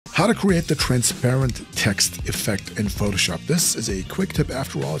How to create the transparent text effect in Photoshop. This is a quick tip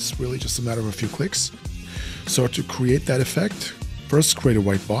after all. It's really just a matter of a few clicks. So to create that effect, first create a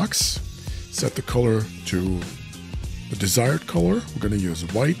white box, set the color to the desired color. We're going to use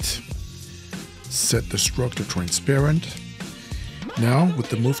white, set the stroke to transparent. Now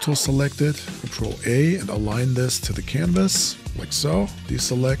with the move tool selected, Control A and align this to the canvas like so.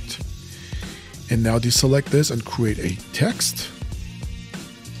 Deselect. And now deselect this and create a text.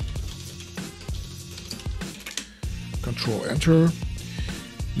 Control Enter.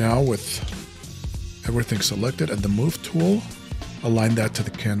 Now with everything selected and the move tool, align that to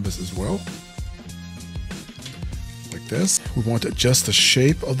the canvas as well. Like this. We want to adjust the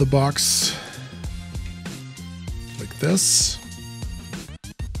shape of the box like this.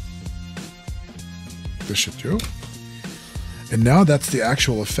 This should do. And now that's the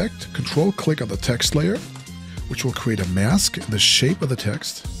actual effect. Control click on the text layer, which will create a mask in the shape of the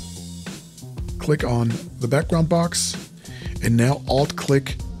text. Click on the background box, and now alt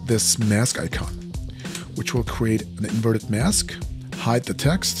click this mask icon, which will create an inverted mask, hide the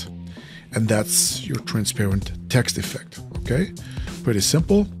text, and that's your transparent text effect. Okay, pretty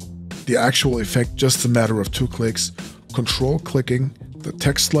simple. The actual effect, just a matter of 2 clicks. Control clicking the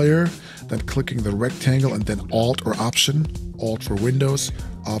text layer, then clicking the rectangle, and then Alt or Option. Alt for Windows,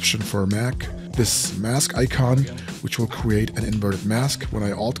 Option for Mac. This mask icon, which will create an inverted mask. When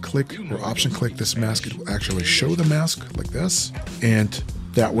I Alt click or Option click this mask, it will actually show the mask like this. And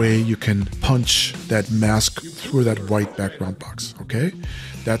that way you can punch that mask through that white background box, okay?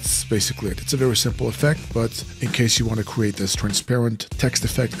 That's basically it. It's a very simple effect, but in case you want to create this transparent text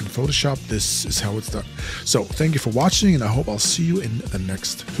effect in Photoshop, this is how it's done. So thank you for watching, and I hope I'll see you in the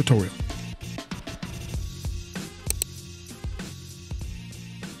next tutorial.